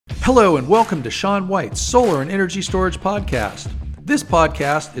Hello and welcome to Sean White's Solar and Energy Storage Podcast. This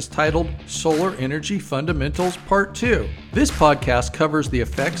podcast is titled Solar Energy Fundamentals Part 2. This podcast covers the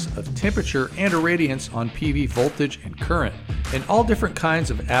effects of temperature and irradiance on PV voltage and current, and all different kinds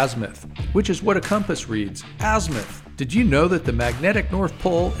of azimuth, which is what a compass reads, azimuth. Did you know that the magnetic North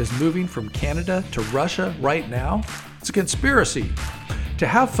Pole is moving from Canada to Russia right now? It's a conspiracy. To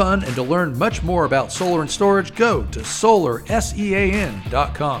have fun and to learn much more about solar and storage, go to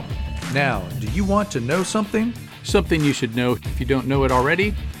solarsean.com. Now, do you want to know something? Something you should know if you don't know it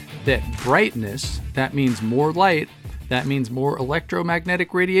already, that brightness, that means more light, that means more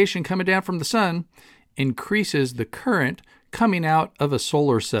electromagnetic radiation coming down from the sun, increases the current coming out of a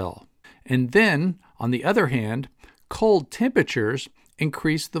solar cell. And then, on the other hand, cold temperatures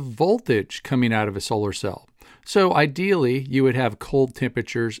increase the voltage coming out of a solar cell. So ideally, you would have cold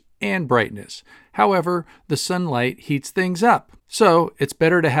temperatures and brightness. However, the sunlight heats things up. So it's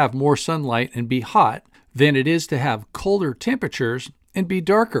better to have more sunlight and be hot than it is to have colder temperatures and be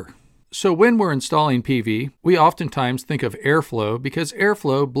darker. So when we're installing PV, we oftentimes think of airflow because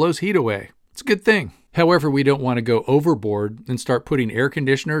airflow blows heat away. It's a good thing. However, we don't want to go overboard and start putting air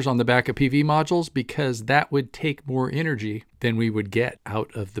conditioners on the back of PV modules because that would take more energy than we would get out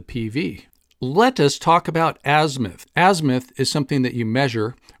of the PV. Let us talk about azimuth. Azimuth is something that you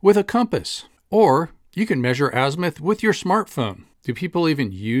measure with a compass, or you can measure azimuth with your smartphone. Do people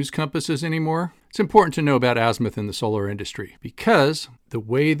even use compasses anymore? It's important to know about azimuth in the solar industry because the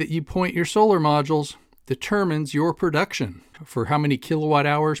way that you point your solar modules determines your production. For how many kilowatt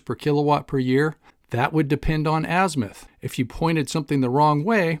hours per kilowatt per year, that would depend on azimuth. If you pointed something the wrong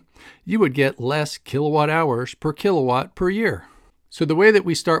way, you would get less kilowatt hours per kilowatt per year. So the way that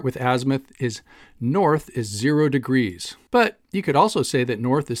we start with azimuth is north is 0 degrees. But you could also say that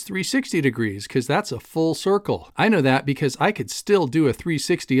north is 360 degrees because that's a full circle. I know that because I could still do a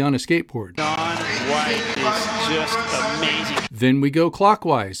 360 on a skateboard. Sean White is just amazing. Then we go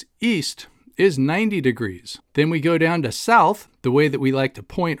clockwise. East is 90 degrees. Then we go down to south, the way that we like to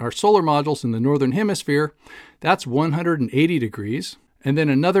point our solar modules in the northern hemisphere. That's 180 degrees. And then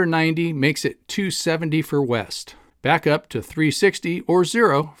another 90 makes it 270 for west. Back up to 360 or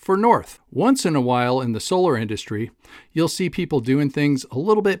 0 for north. Once in a while in the solar industry, you'll see people doing things a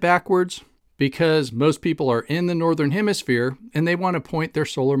little bit backwards because most people are in the northern hemisphere and they want to point their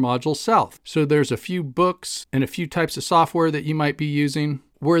solar modules south. So there's a few books and a few types of software that you might be using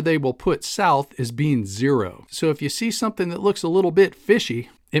where they will put south as being 0. So if you see something that looks a little bit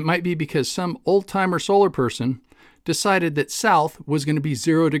fishy, it might be because some old-timer solar person decided that south was going to be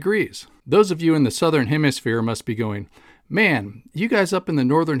 0 degrees. Those of you in the southern hemisphere must be going, man, you guys up in the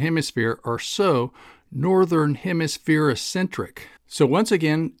northern hemisphere are so northern hemisphere-centric. So once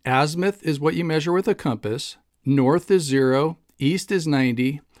again, azimuth is what you measure with a compass. North is 0, east is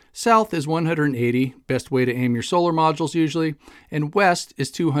 90, south is 180, best way to aim your solar modules usually, and west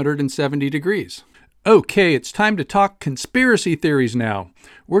is 270 degrees. Okay, it's time to talk conspiracy theories now.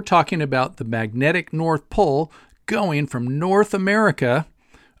 We're talking about the magnetic North Pole going from North America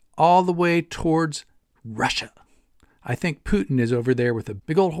all the way towards Russia. I think Putin is over there with a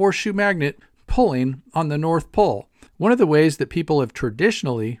big old horseshoe magnet pulling on the North Pole. One of the ways that people have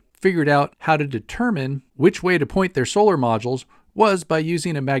traditionally figured out how to determine which way to point their solar modules was by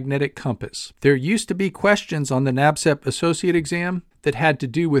using a magnetic compass. There used to be questions on the NABCEP associate exam that had to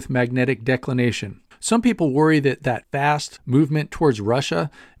do with magnetic declination. Some people worry that that fast movement towards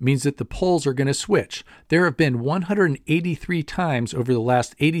Russia means that the poles are going to switch. There have been 183 times over the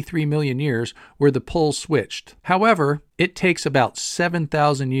last 83 million years where the poles switched. However, it takes about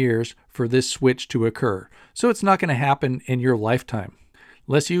 7,000 years for this switch to occur. So it's not going to happen in your lifetime,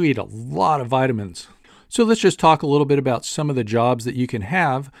 unless you eat a lot of vitamins. So let's just talk a little bit about some of the jobs that you can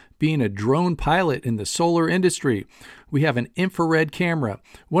have being a drone pilot in the solar industry. We have an infrared camera.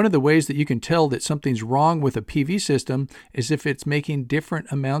 One of the ways that you can tell that something's wrong with a PV system is if it's making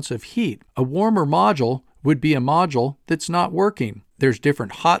different amounts of heat. A warmer module would be a module that's not working. There's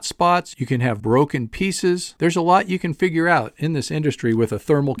different hot spots. You can have broken pieces. There's a lot you can figure out in this industry with a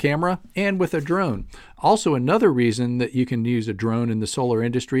thermal camera and with a drone. Also, another reason that you can use a drone in the solar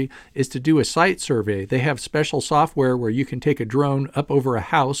industry is to do a site survey. They have special software where you can take a drone up over a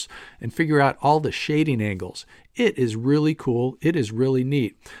house and figure out all the shading angles. It is really cool. It is really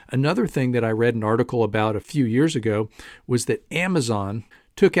neat. Another thing that I read an article about a few years ago was that Amazon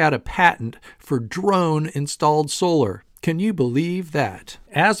took out a patent for drone installed solar. Can you believe that?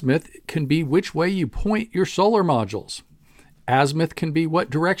 Azimuth can be which way you point your solar modules. Azimuth can be what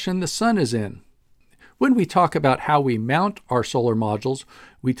direction the sun is in. When we talk about how we mount our solar modules,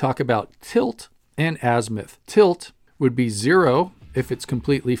 we talk about tilt and azimuth. Tilt would be 0 if it's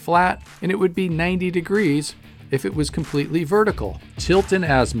completely flat, and it would be 90 degrees if it was completely vertical. Tilt and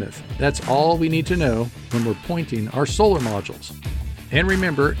azimuth, that's all we need to know when we're pointing our solar modules. And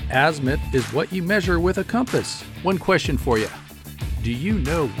remember, azimuth is what you measure with a compass. One question for you. Do you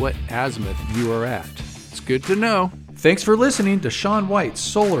know what azimuth you are at? It's good to know. Thanks for listening to Shawn White's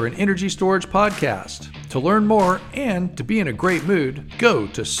Solar and Energy Storage Podcast. To learn more and to be in a great mood, go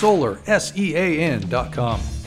to solarsean.com.